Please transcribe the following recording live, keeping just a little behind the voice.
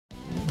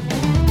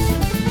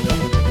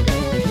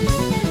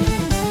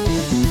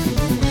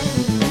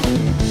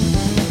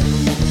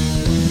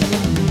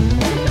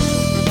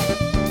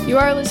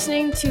are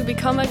listening to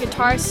Become a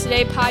Guitarist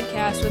Today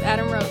podcast with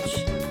Adam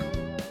Roach.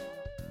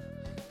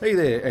 Hey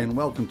there, and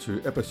welcome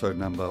to episode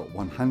number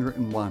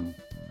 101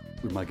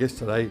 with my guest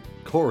today,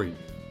 Corey,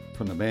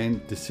 from the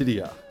band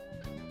Decidia.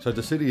 So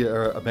Decidia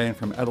are a band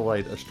from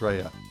Adelaide,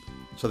 Australia.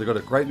 So they've got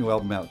a great new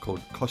album out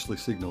called Costly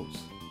Signals,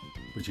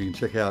 which you can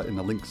check out in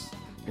the links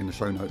in the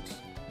show notes.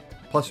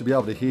 Plus you'll be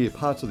able to hear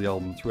parts of the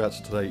album throughout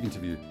today's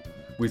interview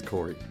with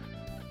Corey,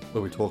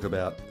 where we talk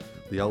about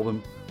the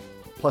album,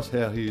 plus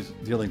how he's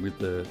dealing with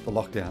the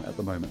lockdown at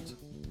the moment.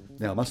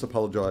 Now I must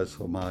apologise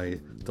for my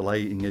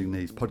delay in getting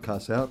these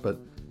podcasts out, but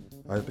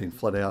I've been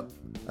flat out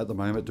at the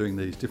moment doing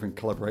these different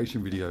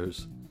collaboration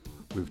videos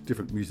with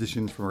different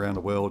musicians from around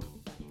the world.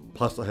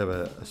 Plus I have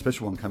a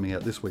special one coming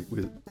out this week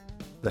with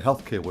the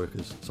healthcare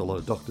workers, so a lot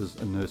of doctors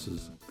and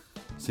nurses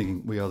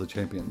singing We Are the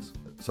Champions.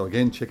 So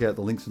again, check out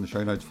the links in the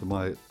show notes for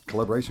my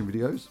collaboration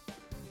videos,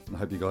 and I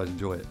hope you guys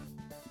enjoy it.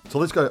 So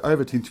let's go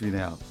over to interview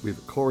now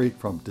with Corey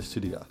from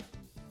Decidia.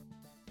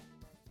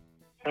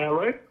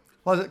 Hello?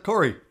 Hi, is it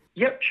Corey?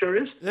 Yep, sure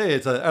is. Yeah,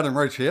 it's Adam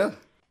Roach here.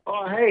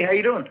 Oh, hey, how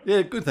you doing?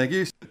 Yeah, good, thank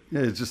you.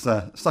 Yeah, just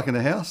stuck in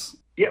the house.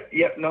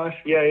 Yep, nice.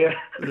 Yeah.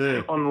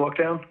 On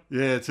lockdown.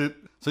 Yeah, it's it.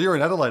 So you're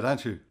in Adelaide,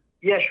 aren't you?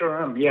 Yeah,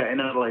 sure am. Yeah, in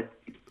Adelaide.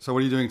 So what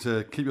are you doing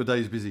to keep your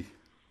days busy?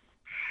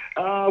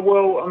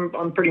 Well,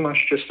 I'm pretty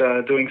much just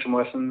doing some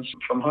lessons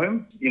from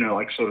home,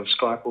 like sort of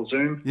Skype or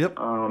Zoom. Yep.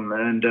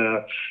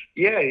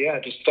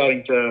 Just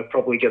starting to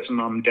probably get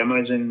some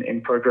demos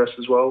in progress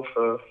as well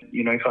for,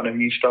 kind of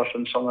new stuff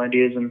and song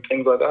ideas and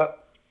things like that.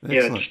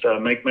 Excellent.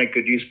 Yeah, just make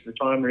good use of the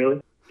time, really.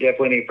 Yeah,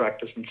 plenty of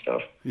practice and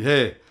stuff.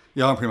 Yeah,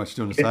 I'm pretty much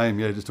doing the same.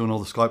 Yeah, just doing all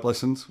the Skype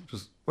lessons,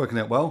 just working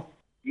out well.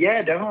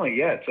 Yeah, definitely.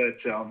 Yeah,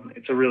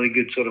 it's a really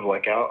good sort of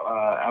like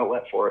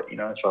outlet for it.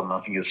 So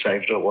I think it's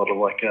saved a lot of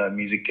like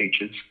music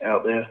teachers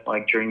out there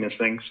like during this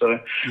thing. So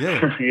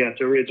yeah, it's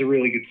a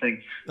really good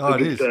thing. Oh,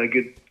 it is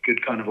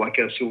good kind of like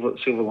a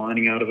silver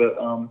lining out of it.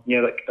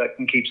 That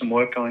can keep some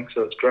work going.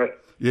 So it's great.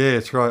 Yeah,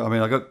 it's right. I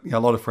mean, I got a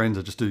lot of friends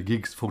that just do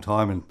gigs full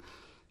time, and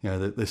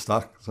they're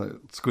stuck. So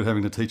it's good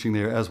having the teaching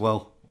there as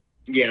well.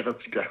 Yeah,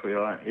 that's exactly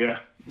right. Yeah.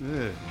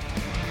 Yeah.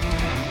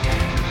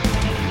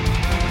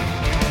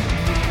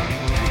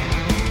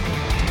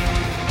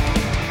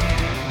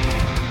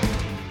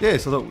 Yeah,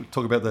 so we'll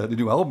talk about the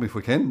new album if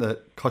we can, the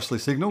Costly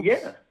Signal.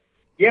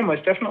 Yeah,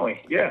 most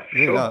definitely. Yeah,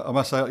 sure. Yeah, I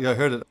must say, I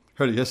heard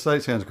it yesterday.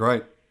 It sounds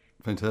great,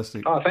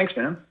 fantastic. Oh, thanks,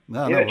 man.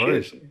 No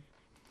worries. Cheers.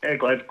 Yeah,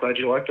 glad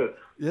you liked it.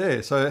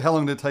 Yeah. So, how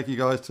long did it take you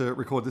guys to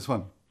record this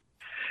one?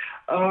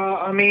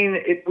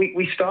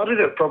 We started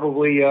it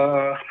probably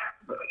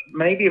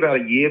maybe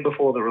about a year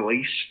before the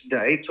release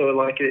date. So,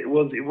 like it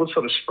was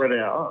sort of spread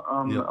out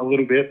a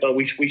little bit. But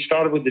we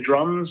started with the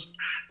drums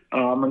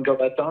and got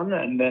that done,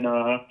 and then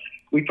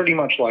we pretty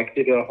much like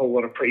did a whole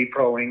lot of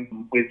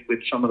pre-proing with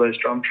some of those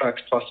drum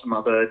tracks plus some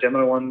other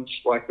demo ones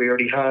like we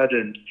already had,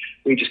 and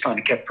we just kind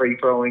of kept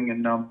pre-proing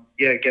and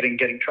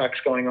getting tracks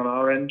going on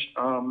our end.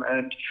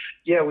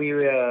 We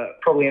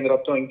probably ended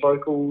up doing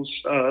vocals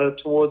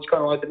towards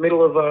kind of like the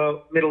middle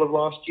of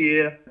last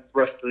year. The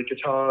rest of the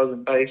guitars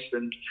and bass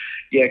and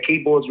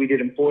keyboards we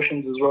did in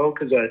portions as well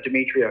because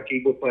Dimitri, our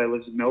keyboard player,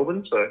 lives in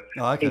Melbourne, so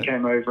he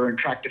came over and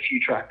tracked a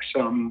few tracks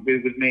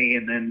with me,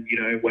 and then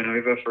went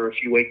over for a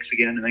few weeks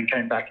again, and then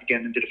came back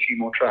again and did a few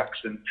more tracks.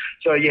 And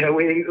so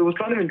it was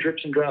kind of in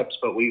drips and drabs,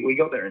 but we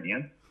got there in the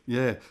end.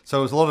 Yeah.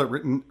 So was a lot of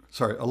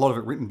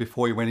it written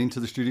before you went into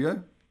the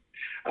studio?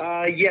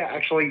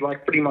 Actually,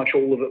 like pretty much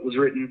all of it was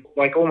written,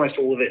 like almost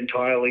all of it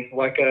entirely.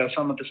 Like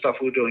some of the stuff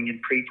we were doing in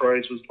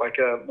pre-pros was like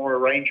more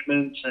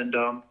arrangements and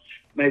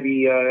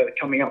maybe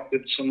coming up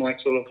with some like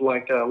sort of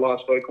like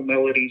last vocal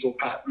melodies or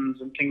patterns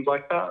and things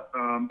like that.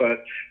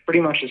 But pretty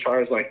much as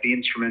far as like the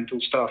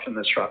instrumental stuff and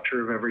the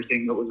structure of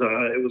everything, it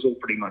was all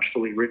pretty much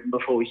fully written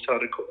before we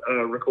started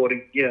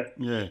recording. Yeah.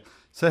 Yeah.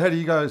 So how do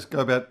you guys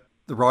go about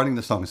the writing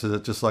the songs? Is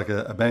it just like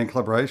a band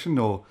collaboration,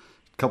 or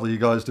a couple of you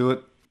guys do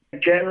it?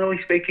 Generally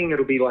speaking,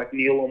 it'll be like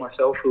Neil or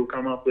myself who'll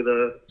come up with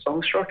a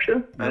song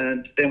structure,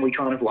 and then we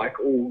kind of like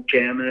all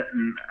jam it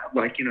and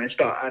like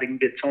start adding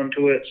bits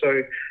onto it.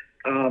 So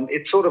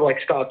it sort of like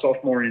starts off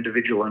more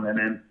individual and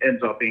then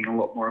ends up being a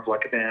lot more of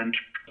like a band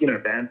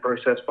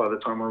process by the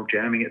time we're all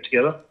jamming it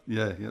together.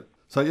 Yeah.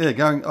 So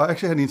I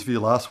actually had an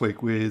interview last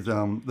week with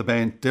the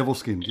band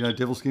Devilskin. Do you know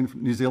Devilskin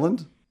from New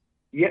Zealand?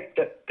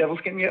 Yep,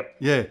 Devilskin. Yep.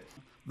 Yeah,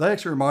 they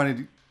actually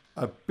reminded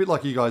a bit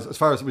like you guys as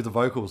far as with the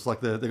vocals. Like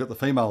they got the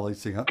female lead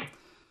singer,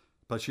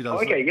 but she does.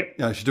 Okay.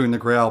 Yep. She's doing the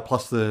growl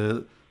plus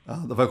the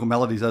vocal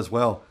melodies as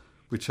well.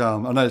 Which I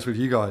noticed with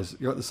you guys,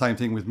 you got the same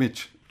thing with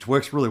Mitch, which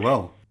works really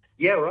well.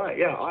 Yeah, right.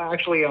 Yeah, I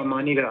actually I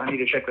need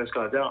to check those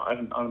guys out. I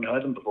haven't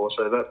heard them before,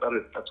 so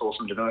that's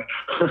awesome to know.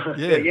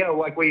 Yeah.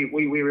 Like we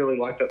really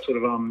like that sort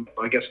of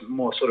I guess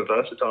more sort of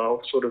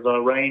versatile sort of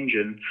range,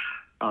 and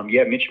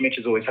Mitch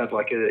has always had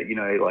like a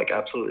like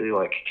absolutely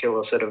like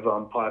killer set of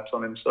pipes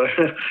on him, so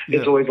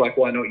it's always like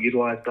why not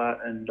utilize that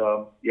and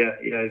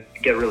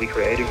get really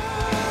creative.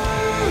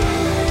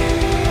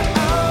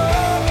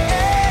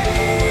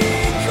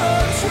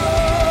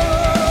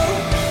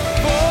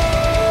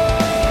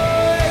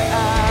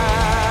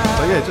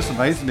 just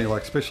amazes me,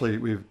 like especially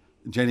with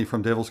Jenny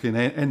from Devilskin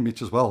and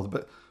Mitch as well,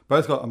 but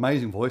both got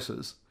amazing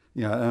voices.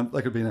 You know,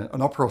 they could be in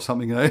an opera or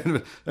something, you know,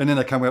 and then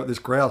they come out with this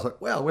growl. It's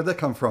like, wow, where'd that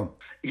come from?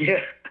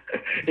 Yeah,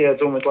 yeah,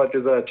 it's almost like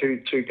there's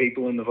two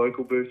people in the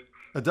vocal booth.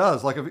 It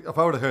does. Like if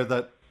I would have heard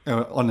that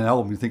on an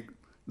album, you think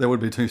there would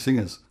be two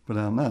singers, but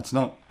no, it's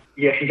not.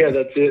 Yeah,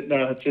 that's it.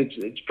 No,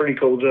 it's pretty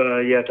cool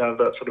to have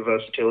that sort of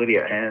versatility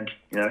at hand.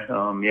 You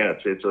know,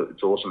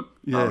 it's awesome.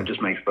 Yeah. It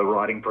just makes the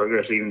writing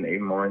progress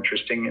even more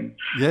interesting, and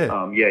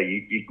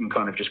you can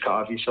kind of just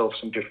carve yourself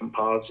some different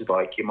paths.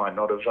 Like you might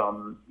not have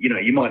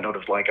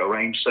like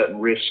arranged certain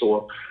riffs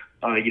or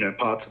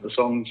parts of the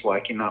songs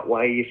like in that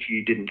way if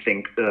you didn't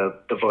think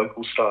the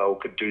vocal style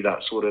could do that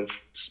sort of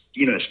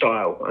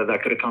style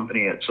that could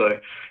accompany it. So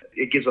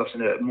it gives us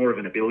more of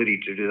an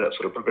ability to do that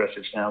sort of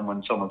progressive sound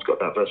when someone's got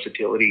that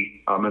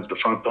versatility as the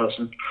front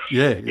person.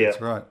 Yeah, that's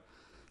right.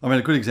 I mean,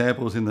 a good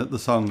example is in the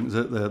song, is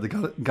it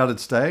the Gutted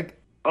Stag?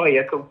 Oh,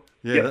 yeah, cool.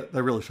 Yeah,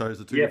 that really shows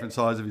the two different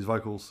sides of his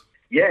vocals.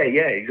 Yeah,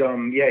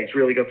 he's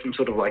really got some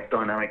sort of like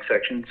dynamic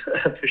sections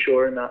for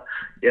sure, and that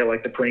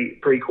like the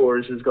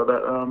pre-chorus has got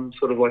that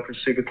sort of like a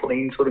super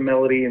clean sort of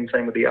melody, and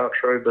same with the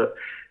outro. But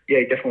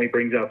yeah, he definitely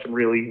brings out some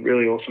really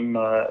awesome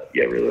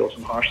really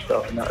awesome harsh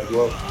stuff in that as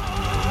well.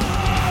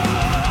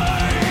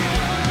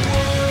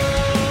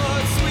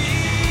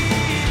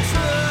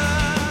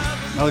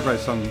 Another great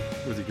song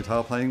with the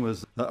guitar playing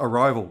was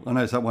Arrival. I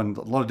know it's that one,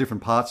 a lot of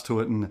different parts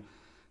to it, and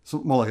it's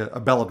more like a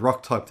ballad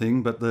rock type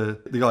thing, but the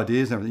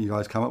ideas and everything you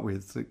guys come up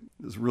with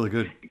is really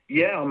good.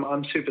 Yeah,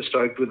 I'm super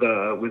stoked with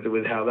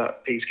how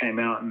that piece came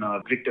out, and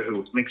Victor, who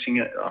was mixing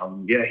it,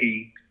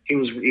 he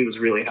was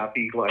really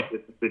happy like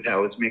with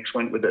how his mix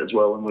went with it as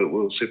well, and we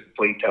were super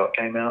pleased how it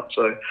came out.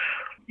 So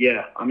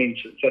yeah, I mean,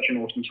 such an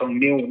awesome song.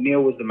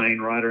 Neil was the main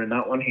writer in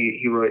that one.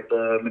 He wrote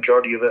the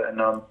majority of it,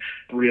 and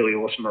really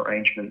awesome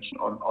arrangements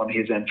on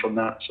his end from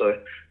that. So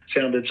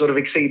sounded sort of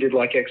exceeded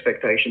like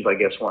expectations, I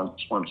guess, once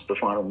the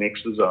final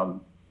mix was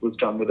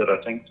done with it,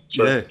 I think.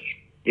 So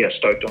yeah,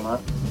 stoked on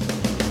that.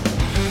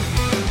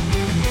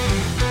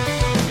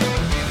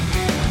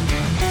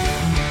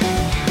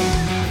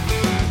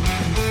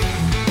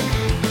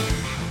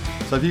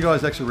 So have you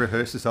guys actually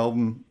rehearsed this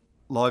album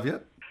live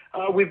yet?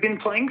 We've been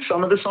playing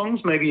some of the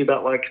songs, maybe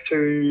about like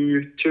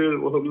two,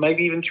 or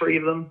maybe even three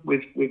of them.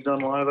 We've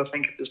done live, I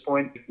think, at this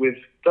point.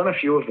 We've done a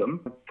few of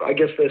them. I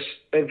guess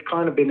they've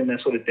kind of been in their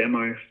sort of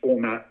demo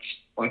formats,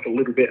 like a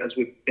little bit as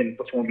we've been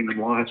performing them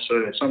live.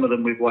 So some of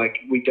them we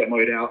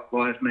demoed out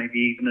live maybe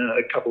even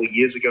a couple of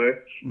years ago.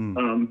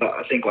 But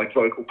I think like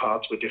vocal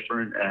parts were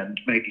different, and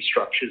maybe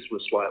structures were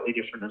slightly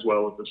different as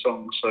well of the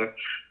songs. So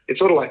it's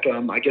sort of like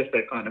I guess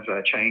they've kind of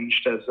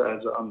changed as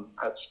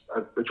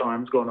the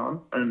time's gone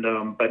on.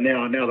 And but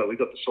now that we've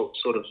got the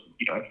sort of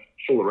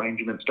full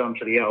arrangements done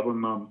for the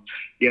album,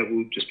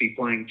 we'll just be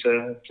playing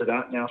to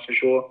that now for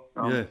sure.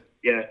 And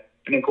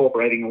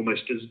incorporating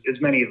almost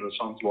as many of the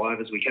songs live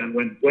as we can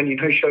when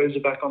shows are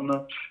back on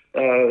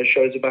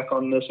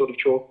the sort of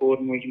chalkboard,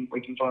 and we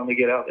can finally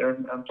get out there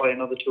and play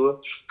another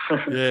tour.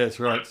 Yeah, that's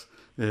right.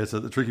 Yeah, so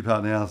the tricky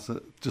part now is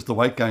just the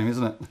weight game,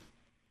 isn't it?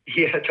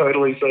 Yeah,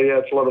 totally. So yeah,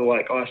 it's a lot of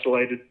like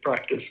isolated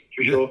practice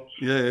for sure.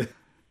 Yeah.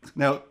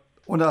 Now, I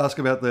want to ask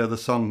about the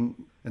song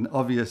An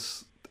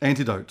Obvious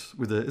Antidote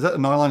is that a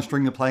nylon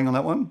string you're playing on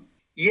that one?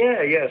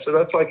 Yeah. So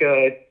that's like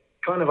a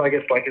kind of, I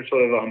guess, like a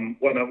sort of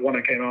when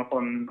I came up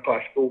on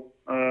classical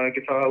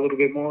guitar a little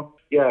bit more.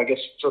 Yeah, I guess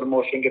sort of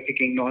more finger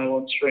picking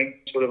nylon string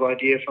sort of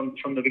idea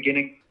from the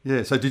beginning.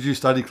 Yeah. So did you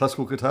study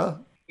classical guitar?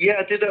 Yeah,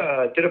 I did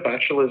a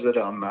bachelor's at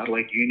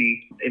Adelaide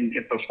Uni in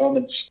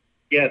performance.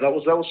 Yeah, that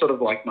was sort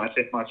of like my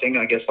thing.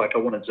 I guess like I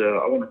wanted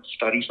to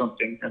study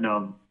something, and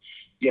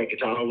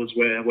guitar was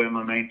where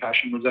my main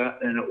passion was at,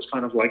 and it was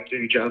kind of like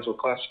do jazz or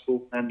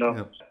classical, and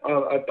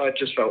I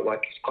just felt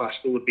like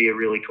classical would be a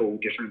really cool,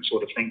 different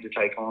sort of thing to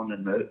take on,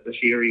 and the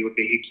theory would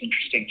be heaps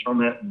interesting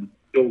from it, and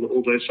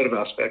all those sort of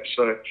aspects.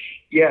 So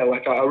yeah,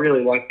 like I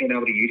really like being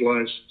able to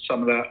utilize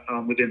some of that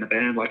within the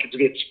band. Like it's a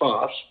bit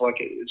sparse, like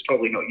it's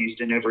probably not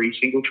used in every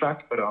single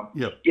track, but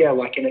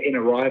like in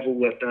Arrival,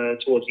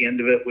 towards the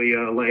end of it, we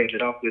layered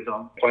it up with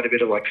quite a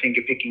bit of like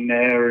finger picking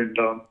there, and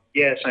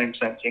same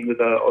thing with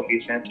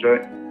Obvious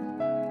Antidote.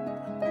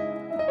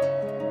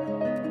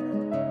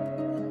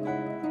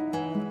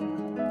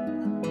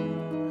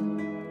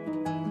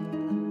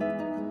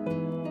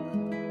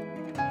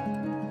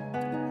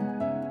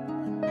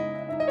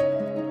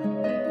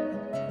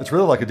 It's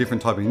really like a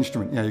different type of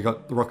instrument. You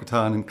got the rock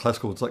guitar and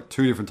classical. It's like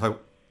two different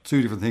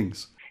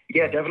things.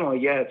 Yeah, definitely.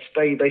 Yeah,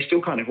 they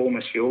still kind of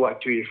almost feel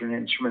like two different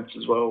instruments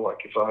as well. Like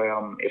if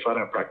I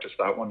don't practice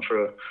that one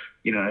for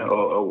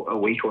a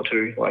week or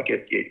two, like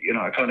it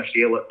I kind of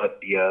feel it. But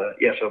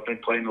if I've been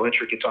playing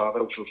electric guitar,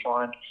 that'll feel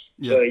fine.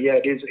 Yeah. So yeah,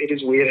 it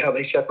is weird how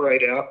they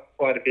separate out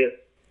quite a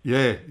bit.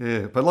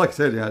 Yeah. But like I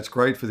said, it's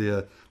great for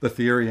the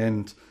theory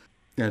and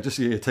just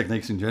your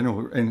techniques in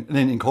general, and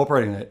then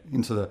incorporating it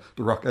into the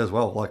rock as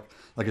well. Like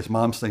I guess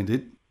Malmsteen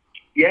did.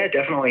 Yeah,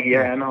 definitely.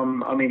 Yeah, and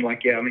I mean,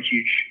 like, yeah, I'm a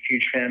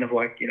huge fan of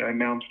like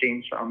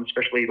Malmsteen's,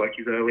 especially like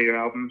his earlier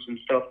albums and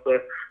stuff. So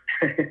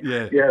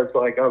Yeah. yeah, it's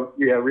like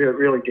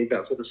really dig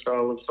that sort of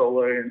style of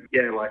solo, and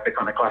yeah, like the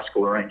kind of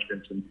classical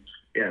arrangements, and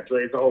yeah,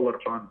 it's a whole lot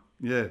of fun.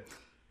 Yeah.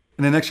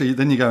 And then actually,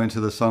 then you go into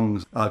the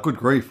songs Good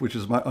Grief, which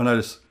is, I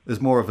notice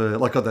there's more of a,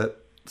 like got that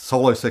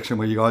solo section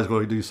where you guys got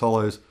to do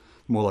solos,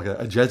 more like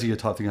a jazzier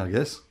type thing, I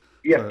guess.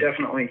 Yeah, So,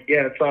 definitely.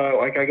 Yeah, it's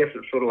like I guess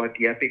it's sort of like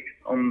the epic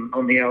on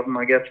the album.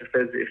 I guess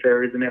if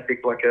there is an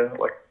epic, like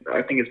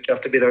I think it's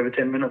just a bit over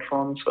 10 minutes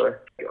long. So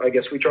I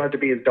guess we tried to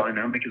be as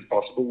dynamic as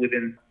possible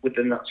within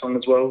that song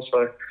as well.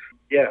 So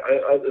yeah,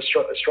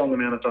 a strong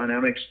amount of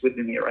dynamics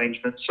within the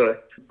arrangement. So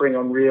bring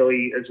on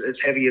really as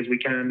heavy as we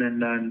can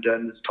and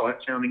as tight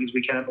sounding as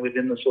we can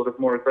within the sort of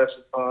more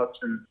aggressive parts,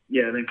 and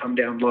yeah, then come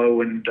down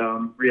low and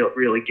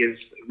really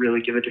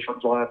give a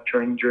different vibe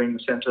during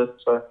the center.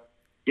 So.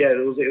 Yeah,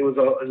 it was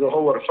a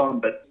whole lot of fun,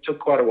 but it took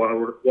quite a while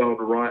to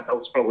write. That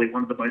was probably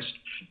one of the most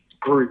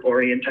group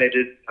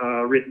orientated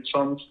written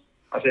songs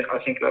I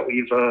think that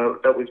we've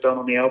done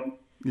on the album.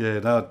 yeah,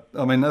 no,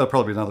 I mean that'll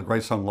probably be another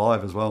great song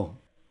live as well.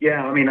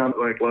 Yeah, I mean I'd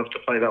love to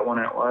play that one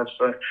out live.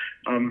 So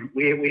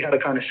we had a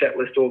kind of set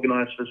list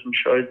organised for some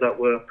shows that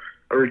were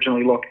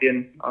originally locked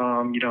in,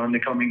 in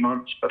the coming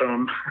months. But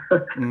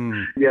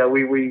yeah,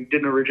 we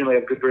didn't originally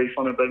have good grief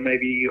on it, but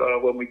maybe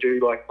when we do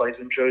like play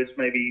some shows,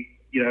 maybe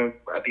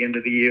at the end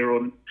of the year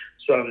or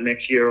start of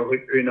next year, or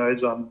who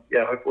knows.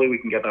 Yeah, hopefully we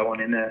can get that one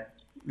in there.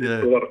 Yeah,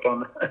 it's a lot of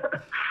fun.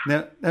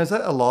 now is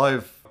that a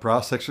live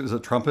brass section? Is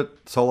it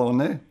trumpet solo on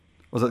there,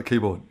 or is that the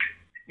keyboard?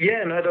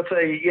 Yeah, no, that's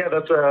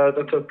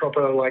a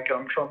proper like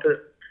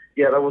trumpet.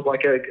 Yeah, that was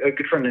like a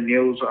good friend of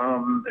Neil's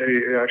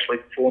who actually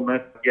performed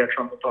that. Yeah,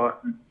 trumpet part.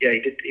 And yeah, he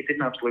did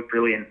an absolute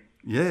brilliant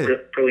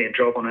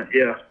job on it.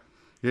 Yeah.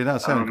 Yeah, no,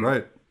 it sounded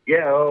great.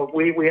 Yeah, well,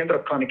 we ended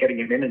up kind of getting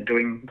him in and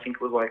doing, I think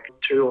it was like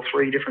 2 or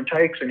 3 different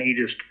takes, and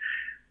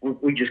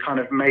we just kind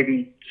of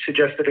maybe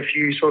suggested a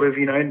few sort of,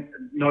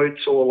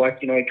 notes or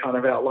like, kind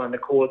of outlined the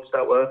chords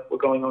that were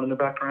going on in the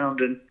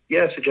background, and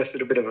yeah,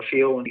 suggested a bit of a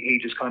feel, and he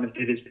just kind of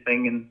did his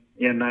thing and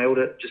yeah, nailed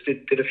it. Just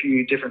did a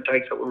few different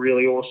takes that were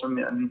really awesome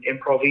and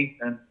improv-y,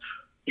 and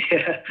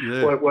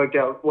worked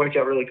out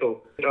really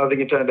cool. I think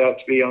it turned out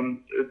to be a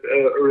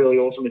really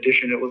awesome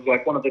addition. It was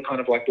like one of the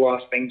kind of like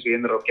last things we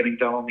ended up getting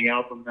done on the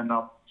album, and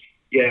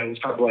yeah, it was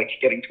kind of like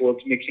getting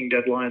towards mixing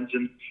deadlines,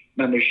 and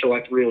managed to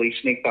like really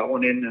sneak that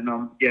one in. And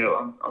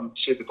I'm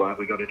super glad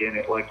we got it in.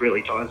 It like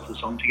really ties the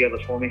song together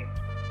for me.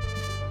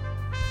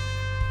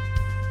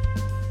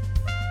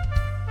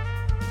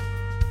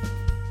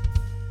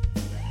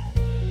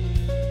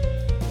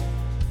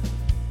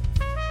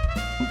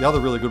 The other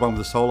really good one with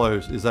the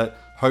solos is that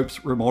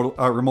Hope's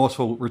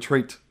Remorseful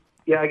Retreat.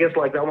 Yeah, I guess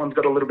like that one's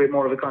got a little bit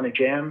more of a kind of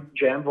jam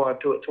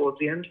vibe to it towards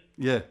the end.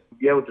 Yeah.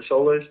 Yeah, with the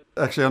solos.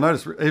 Actually, I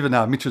noticed even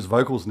Mitch's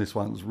vocals in this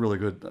one was really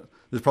good.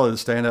 It's probably the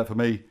standout for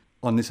me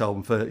on this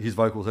album for his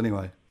vocals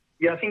anyway.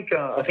 Yeah, I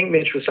think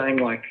Mitch was saying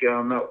like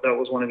that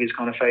was one of his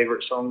kind of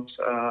favourite songs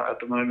at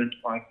the moment.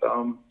 Like,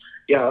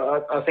 yeah,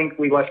 I think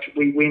we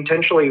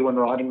intentionally, when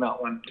writing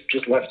that one,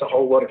 just left a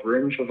whole lot of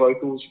room for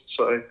vocals.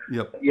 So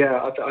yep.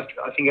 Yeah, I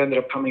think I ended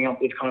up coming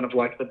up with kind of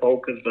like the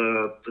bulk of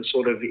the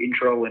sort of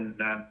intro and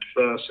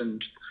verse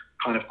and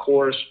kind of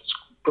chorus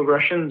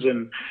progressions,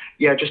 and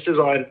yeah, just as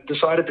I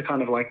decided to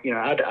kind of like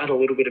add a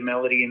little bit of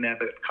melody in there,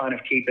 but kind of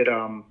keep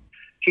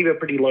it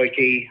pretty low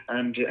key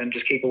and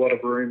just keep a lot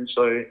of room.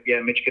 So yeah,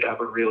 Mitch could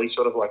have a really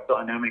sort of like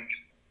dynamic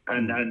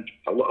and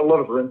a lot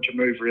of room to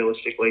move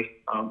realistically.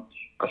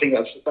 I think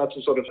that's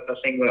a sort of a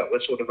thing that we're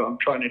sort of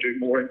trying to do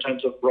more in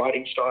terms of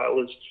writing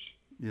style is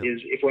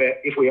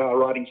if we are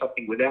writing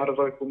something without a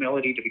vocal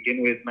melody to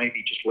begin with,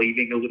 maybe just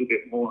leaving a little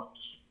bit more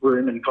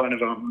room and kind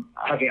of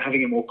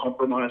having a more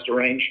compromised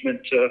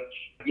arrangement to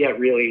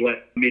really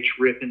let Mitch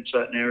rip in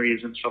certain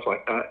areas and stuff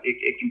like that.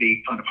 It can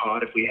be kind of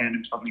hard if we hand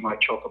him something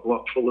like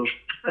Chock-a-Block full of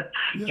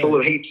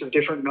heaps of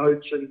different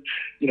notes, and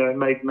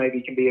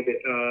maybe can be a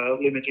bit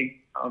limiting.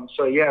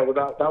 So yeah,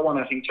 well, that one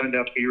I think turned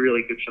out to be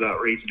really good for that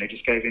reason. It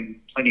just gave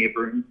him plenty of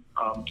room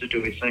to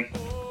do his thing.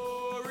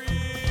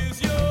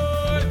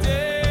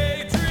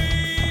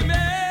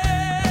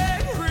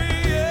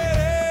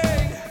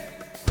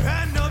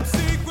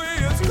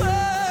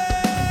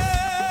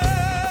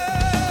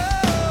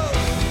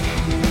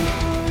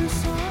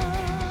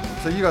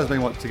 So you guys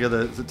been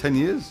together? Is it 10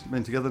 years?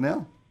 Been together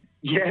now?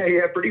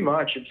 Yeah, pretty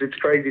much. It's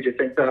crazy to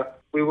think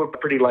that we were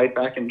pretty laid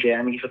back and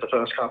jammy for the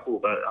first couple,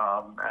 but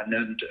and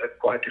then a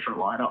quite different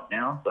lineup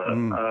now. But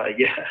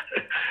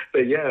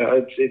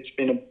it's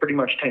been pretty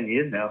much 10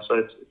 years now. So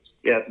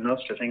it's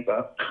nuts to think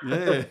that.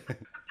 Yeah,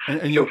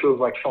 and it still feels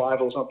like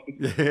 5 or something.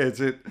 Yeah, it's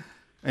it.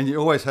 And you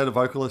always had a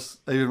vocalist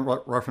even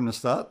right from the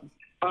start.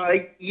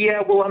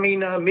 Yeah, well, I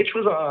mean, Mitch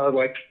was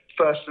like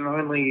first and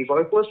only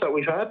vocalist that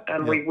we've had,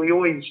 and it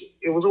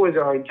was always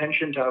our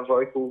intention to have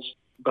vocals,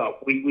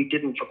 but we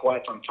didn't for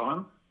quite some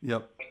time.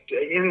 Yep.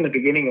 In the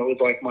beginning, it was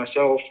like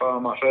myself,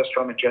 my first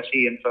drummer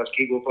Jesse, and first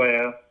keyboard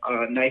player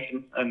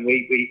Nathan, and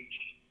we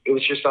it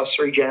was just us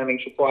three jamming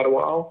for quite a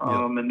while.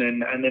 And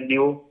then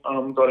Neil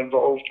got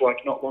involved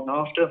like not long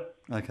after.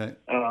 Okay.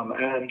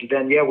 And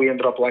then we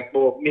ended up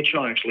Mitch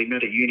and I actually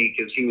met at uni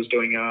because he was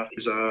doing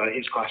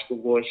his classical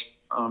voice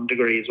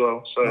degree as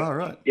well. So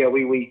right.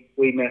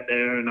 we met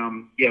there, and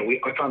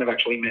I kind of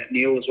actually met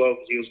Neil as well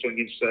because he was doing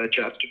his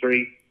jazz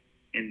degree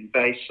in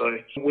bass. So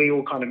we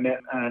all kind of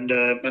met and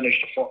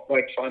managed to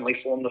finally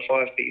form the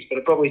 5-piece. But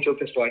it probably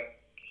took us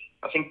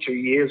I think 2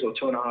 years or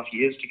 2.5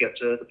 years to get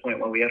to the point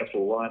where we had a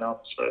full lineup.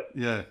 So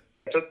yeah,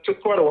 it took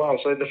quite a while.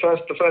 So the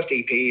first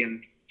EP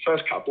and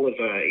first couple of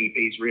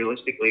EPs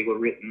realistically were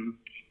written,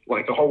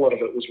 like a whole lot of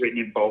it was written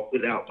in bulk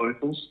without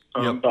vocals,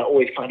 but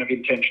always kind of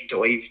intention to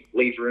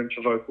leave room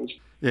for vocals.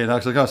 Yeah, no,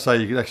 because I was going to say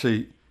you could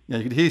actually,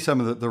 you could hear some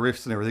of the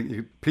riffs and everything.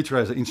 You could picture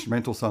it as an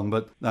instrumental song,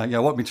 but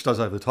what Mitch does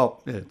over the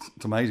top,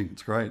 it's amazing.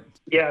 It's great.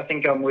 Yeah, I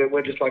think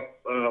we're just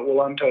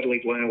I'm totally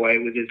blown away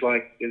with his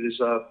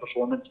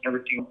performance and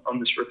everything on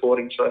this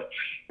recording. So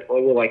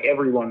we're like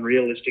everyone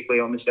realistically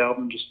on this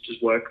album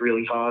just worked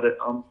really hard at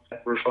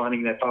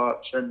refining their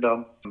parts, and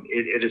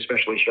it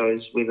especially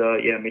shows with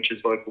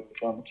Mitch's vocal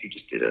performance. He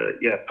just did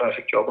a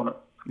perfect job on it.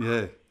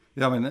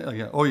 Yeah. I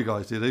mean, all you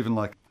guys did, even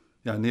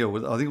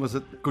Neil. I think it was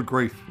Good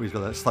Grief. He's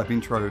got that slap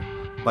intro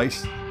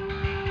bass.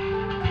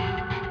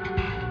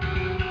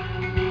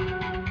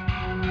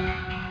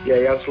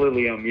 Yeah,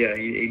 absolutely.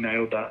 He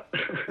nailed that.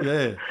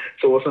 Yeah.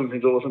 It's awesome.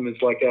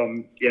 It's like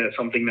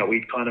something that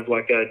we kind of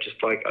I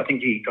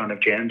think he kind of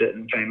jammed it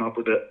and came up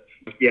with it.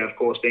 Yeah, of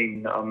course,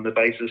 being the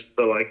bassist,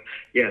 but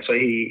so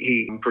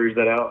he improved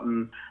that out,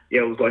 and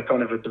it was like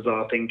kind of a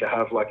bizarre thing to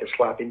have like a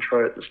slap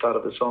intro at the start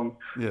of the song.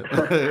 Yeah.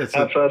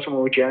 At first when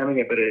we were jamming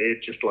it, but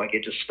it just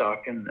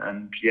stuck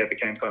and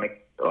became kind of,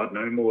 I don't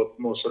know,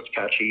 more sort of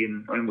catchy,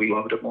 and we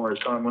loved it more as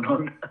time went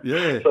on.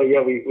 Yeah. So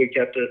we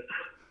kept it.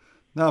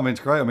 No, I mean,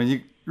 it's great. I mean, you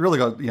really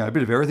got a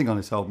bit of everything on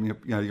this album. You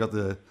got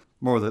the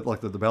more of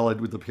the ballad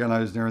with the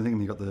pianos and everything,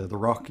 and you got the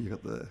rock, you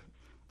got the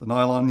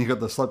nylon, you got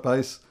the slap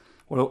bass.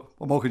 What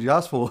more could you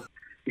ask for?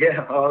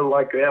 Yeah,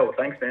 well,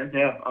 thanks, man.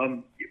 Yeah,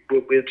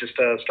 we're just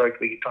stoked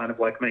we could kind of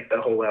make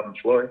the whole album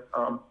flow.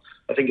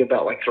 I think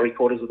about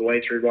 3/4 of the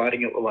way through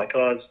writing it, we're like,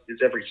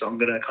 is every song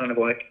gonna kind of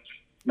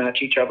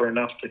match each other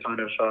enough to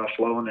kind of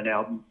flow on an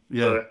album?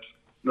 Yeah.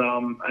 So,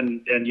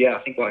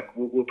 I think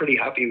we're pretty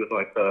happy with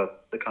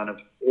the kind of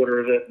order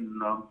of it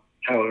and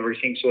how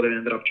everything sort of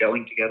ended up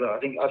gelling together. I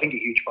think a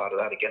huge part of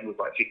that again was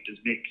Victor's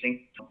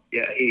mixing.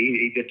 Yeah,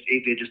 he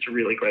did just a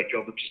really great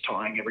job of just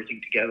tying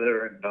everything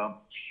together, and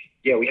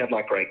we had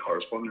great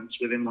correspondence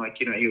with him.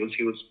 He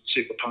was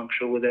super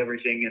punctual with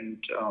everything,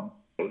 and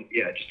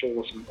just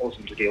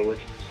awesome to deal with.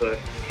 So.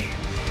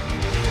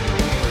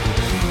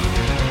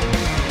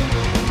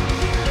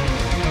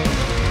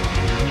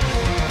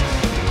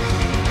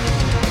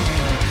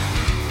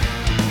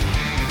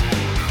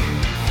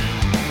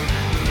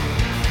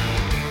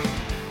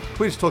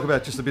 Can we just talk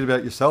about a bit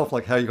about yourself,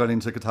 how you got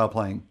into guitar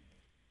playing?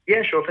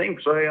 Yeah, sure thing.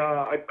 So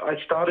I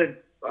started,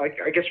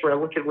 I guess,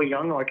 relatively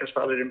young. I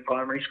started in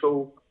primary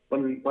school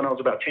when I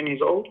was about 10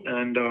 years old,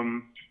 and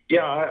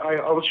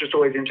I was just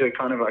always into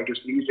kind of,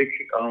 music,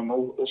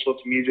 all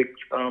sorts of music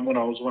when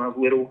I was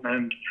little,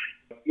 and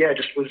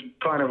just was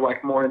kind of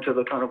more into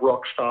the kind of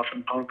rock stuff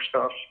and punk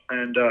stuff,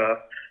 and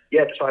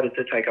decided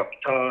to take up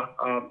guitar,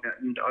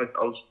 and I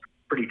was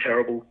pretty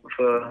terrible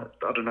for,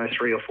 I don't know,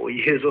 3 or 4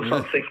 years or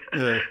something.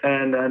 Yeah.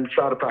 And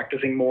started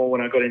practicing more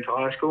when I got into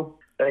high school.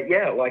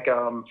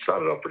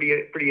 Started off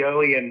pretty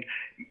early, and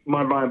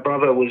my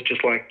brother was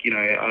just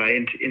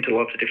into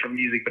lots of different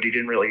music, but he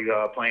didn't really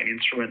play an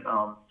instrument.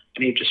 And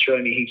he'd just show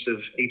me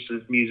heaps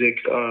of music,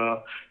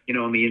 on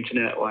the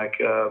internet,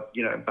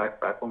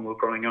 back when we were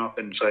growing up.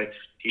 And so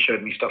he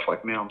showed me stuff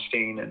like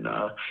Malmsteen, and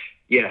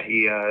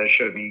he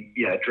showed me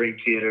Dream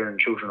Theater and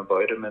Children of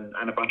Bodom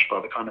and a bunch of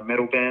other kind of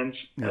metal bands,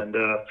 and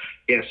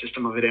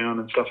System of a Down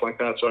and stuff like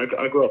that. So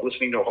I grew up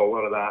listening to a whole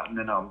lot of that, and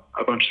then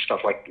a bunch of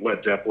stuff like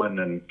Led Zeppelin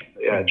and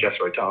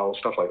Jethro Tull,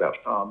 stuff like that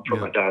from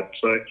my dad.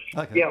 So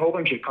a whole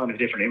bunch of kind of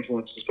different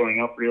influences growing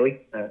up, really,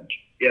 and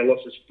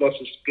lots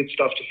of good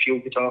stuff to fuel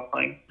guitar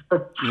playing.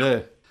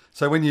 Yeah.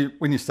 So when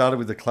you started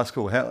with the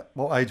classical,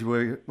 what age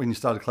were you when you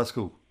started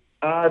classical?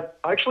 I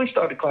actually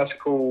started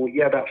classical,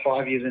 about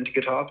 5 years into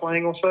guitar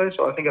playing or so.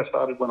 So I think I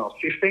started when I was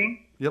 15.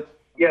 Yep.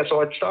 Yeah,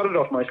 so I started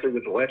off mostly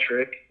with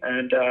electric,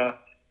 and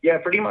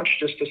pretty much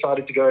just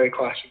decided to go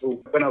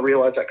classical when I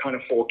realized that kind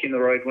of fork in the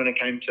road when it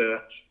came to,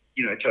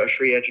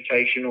 tertiary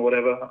education or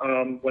whatever,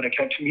 when it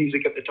came to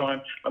music at the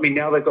time. I mean,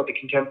 now they've got the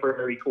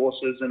contemporary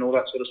courses and all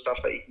that sort of stuff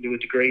that you can do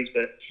with degrees,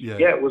 but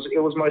it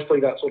was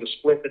mostly that sort of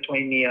split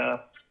between the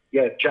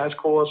jazz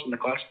course and the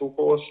classical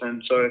course,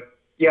 and so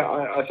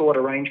I thought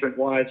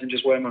arrangement-wise and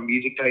just where my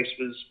music taste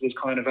was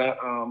kind of at,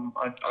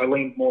 I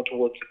leaned more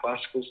towards the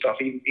classical stuff,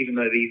 even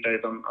though these days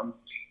I'm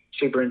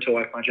super into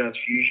my jazz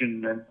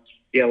fusion, and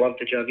loved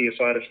the jazzier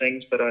side of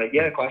things. But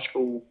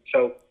classical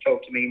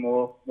felt to me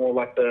more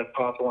like the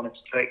path I wanted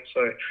to take.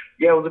 So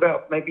it was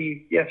about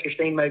maybe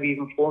 15, maybe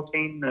even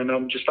 14,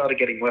 and just started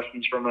getting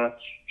lessons from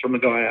a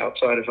guy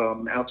outside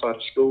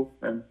of school,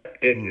 and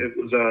it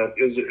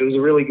was a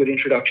really good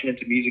introduction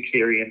into music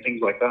theory and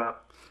things like that.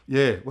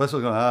 Yeah, well, that's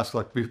what I was going to ask.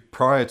 Like,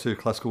 prior to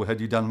classical, had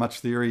you done much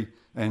theory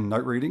and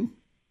note reading?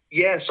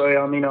 Yeah, so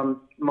I mean,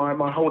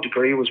 my whole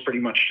degree was pretty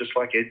much just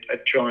like a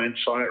giant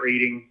sight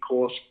reading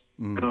course.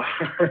 It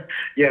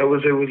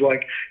was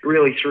like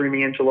really threw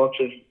me into lots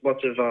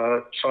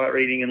of sight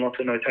reading and lots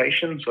of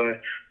notation. So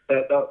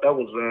that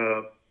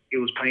was it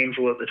was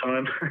painful at the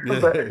time,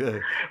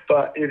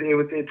 but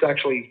it's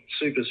actually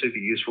super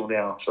useful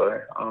now.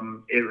 So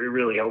it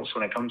really helps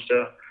when it comes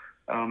to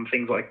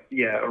things like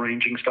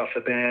arranging stuff for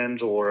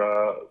bands, or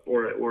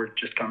it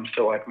just comes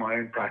to like my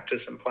own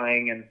practice and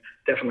playing, and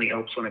definitely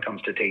helps when it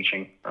comes to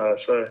teaching.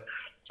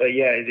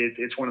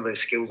 It's one of those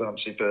skills that I'm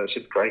super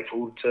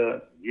grateful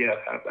to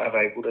have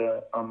able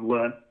to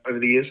learn over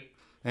the years.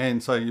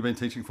 And so you've been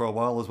teaching for a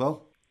while as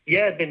well?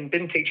 Yeah,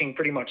 been teaching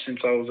pretty much since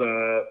I was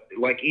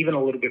even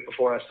a little bit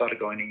before I started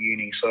going to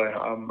uni. So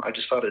I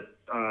just started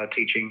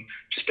teaching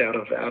just out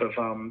of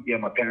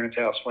my parents'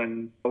 house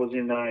when I was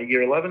in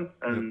year 11,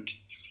 and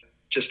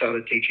just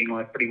started teaching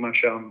like pretty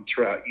much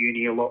throughout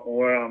uni a lot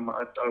more.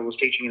 I was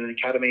teaching in an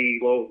academy,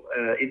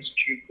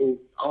 institute called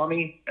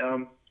Army,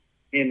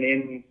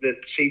 in the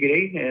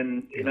CBD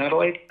and in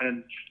Adelaide,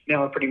 and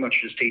now I pretty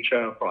much just teach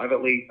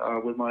privately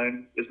with my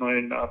own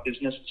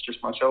business. It's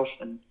just myself,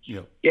 and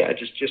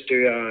just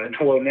do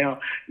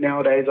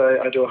nowadays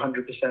I do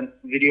 100%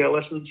 video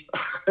lessons.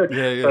 But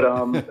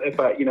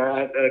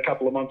a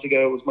couple of months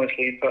ago it was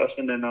mostly in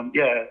person, and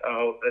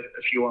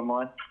a few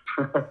online.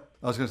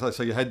 I was going to say,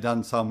 so you had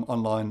done some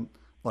online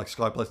like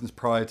Skype lessons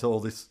prior to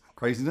all this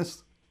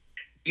craziness?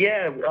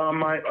 Yeah,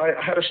 I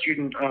had a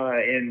student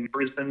in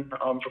Brisbane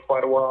for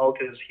quite a while,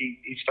 because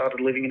he started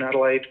living in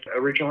Adelaide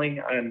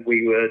originally, and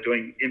we were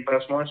doing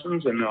in-person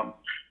lessons, and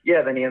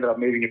then he ended up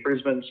moving to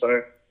Brisbane.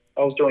 So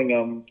I was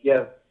doing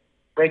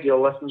regular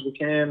lessons with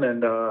him,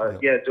 and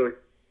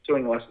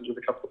doing lessons with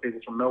a couple of people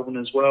from Melbourne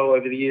as well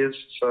over the years.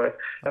 So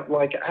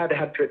like I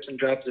had drips and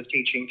drabs of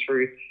teaching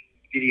through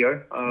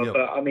video,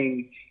 but I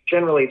mean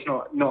generally it's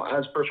not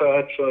as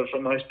preferred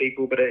for most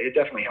people, but it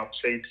definitely helps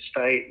for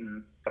interstate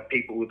and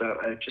people that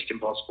are just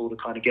impossible to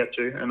kind of get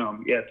to.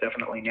 And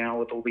definitely now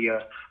with all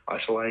the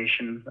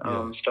isolation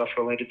stuff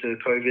related to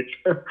COVID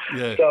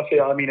stuff,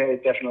 I mean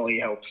it definitely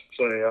helps.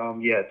 So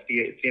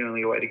it's the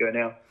only way to go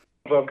now.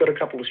 I've got a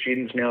couple of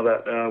students now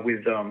that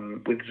with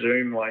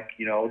Zoom,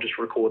 I'll just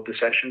record the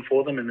session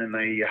for them, and then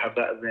they have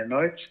that as their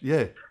notes.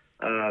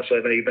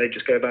 So they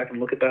just go back and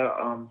look at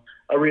that.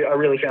 I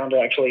really found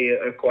actually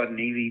quite an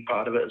easy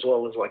part of it, as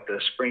well as like the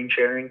screen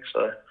sharing.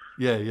 So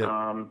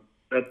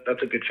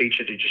that's a good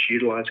feature to just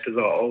utilize, because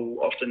I'll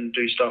often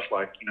do stuff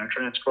like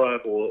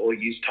transcribe or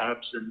use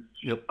tabs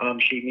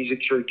and sheet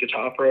music through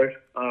Guitar Pro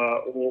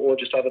or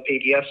just other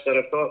PDFs that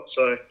I've got.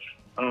 So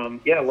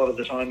a lot of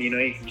the time you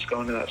can just go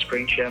into that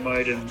screen share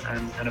mode and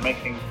it makes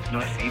things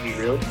nice and easy,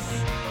 really.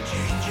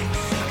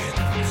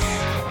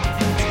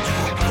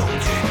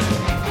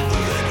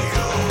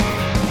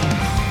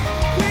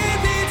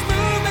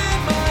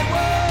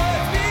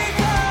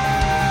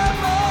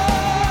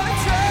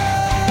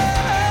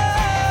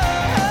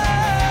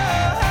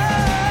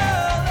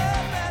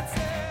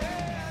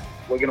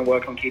 We're going to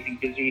work on keeping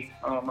busy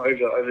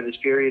over this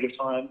period of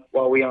time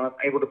while we aren't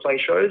able to play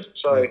shows.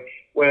 So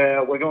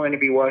we're going to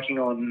be working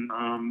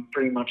on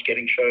pretty much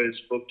getting shows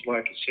booked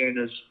like as soon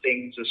as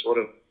things are sort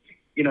of,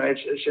 as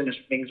soon as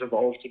things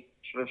evolve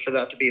for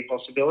that to be a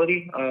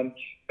possibility.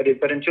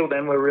 But until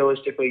then, we're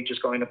realistically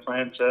just going to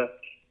plan to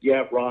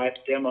write,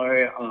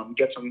 demo,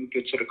 get some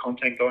good sort of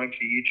content going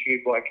for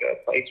YouTube, like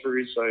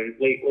playthroughs. So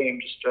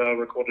Liam just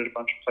recorded a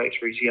bunch of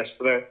playthroughs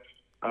yesterday.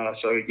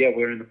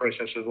 We're in the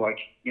process of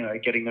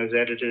getting those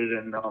edited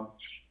and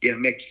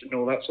mixed and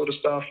all that sort of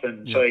stuff.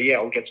 And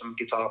I'll get some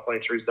guitar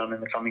playthroughs done in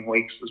the coming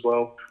weeks as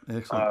well.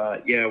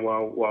 Excellent.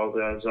 While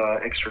there's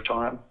extra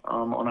time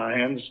on our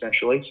hands,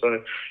 essentially.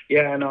 So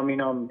and I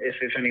mean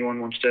if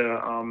anyone wants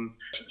to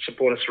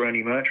support us through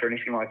any merch or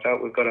anything like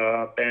that, we've got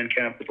a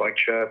Bandcamp with like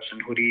shirts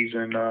and hoodies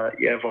and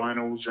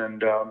vinyls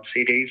and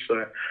CDs.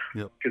 So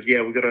because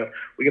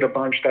we got a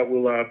bunch that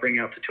we'll bring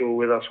out to tour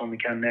with us when we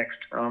can next.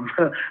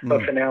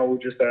 But for now we'll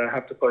just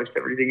have to post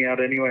everything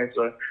out anyway.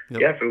 So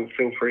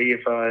feel free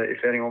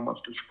if anyone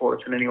wants to support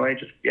us in any way,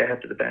 just head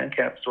to the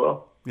Bandcamp as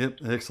well. Yep,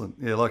 excellent.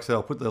 Yeah, like I said,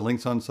 I'll put the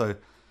links on so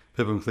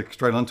people can click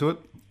straight onto it.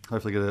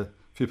 Hopefully get a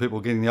few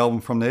people getting the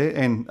album from there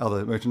and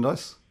other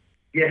merchandise.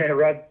 Yeah,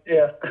 right.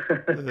 Yeah.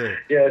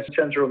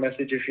 Send through a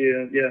message if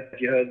you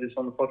heard this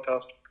on the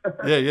podcast.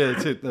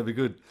 That's it. That'd be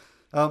good.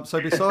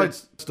 So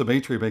besides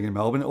Dimitri being in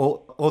Melbourne,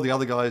 all the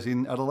other guys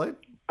in Adelaide?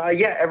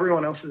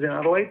 Everyone else is in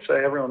Adelaide, so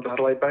everyone's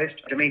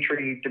Adelaide-based.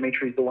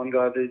 Dimitri's the one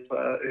guy who's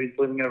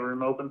living over in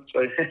Melbourne.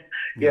 So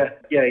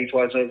he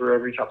flies over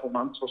every couple of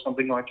months or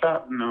something like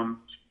that. And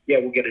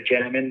we'll get a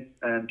jam in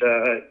and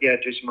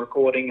do some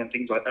recording and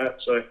things like that.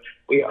 So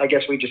I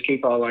guess we just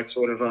keep our like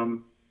sort of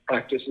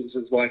practices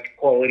as like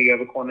quality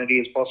over quantity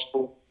as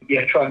possible.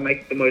 Yeah, try and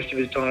make the most of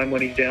his time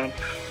when he's down.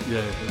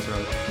 Yeah, that's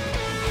right.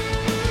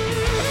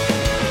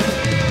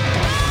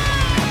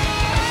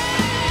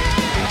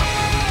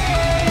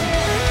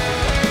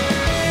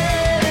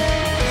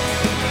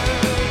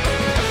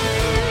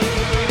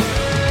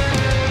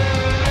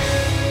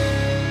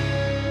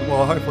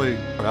 Well, hopefully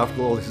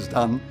after all this is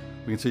done,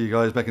 we can see you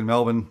guys back in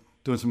Melbourne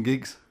doing some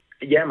gigs.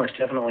 Yeah, most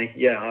definitely.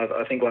 Yeah,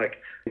 I think like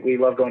we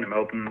love going to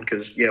Melbourne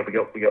because we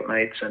got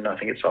mates, and I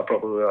think it's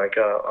probably like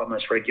our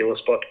most regular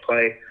spot to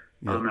play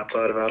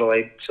outside of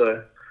Adelaide.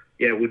 So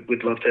yeah,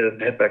 we'd love to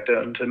head back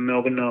down to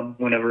Melbourne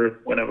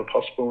whenever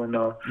possible, and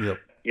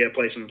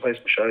play some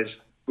shows.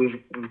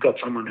 We've got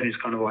someone who's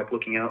kind of like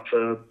looking out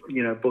for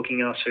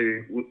booking us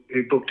who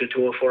booked a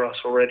tour for us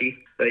already.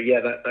 But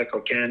yeah, that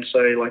got canned. So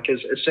like as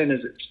soon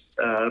as it's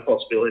a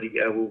possibility,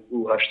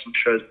 we'll have some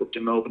shows booked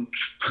in Melbourne.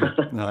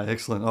 No,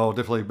 excellent. I'll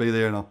definitely be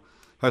there, and I'll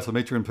hopefully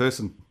meet you in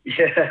person.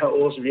 Yeah,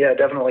 awesome. Yeah,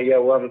 definitely. Yeah,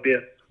 we'll have a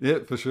beer. Yeah,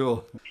 for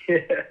sure. Yeah.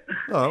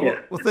 Oh,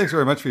 well, thanks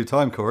very much for your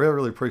time, Corey. I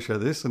really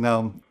appreciate this.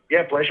 And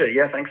yeah, pleasure.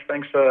 Yeah, thanks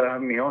for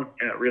having me on.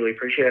 Yeah, really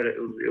appreciate it.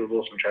 It was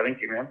awesome chatting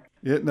to you, man.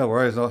 Yeah, no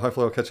worries.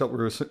 Hopefully I'll catch up with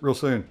you real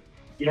soon.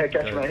 Yeah,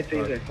 catch you, mate. See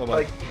you soon.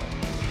 Bye-bye.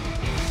 Bye.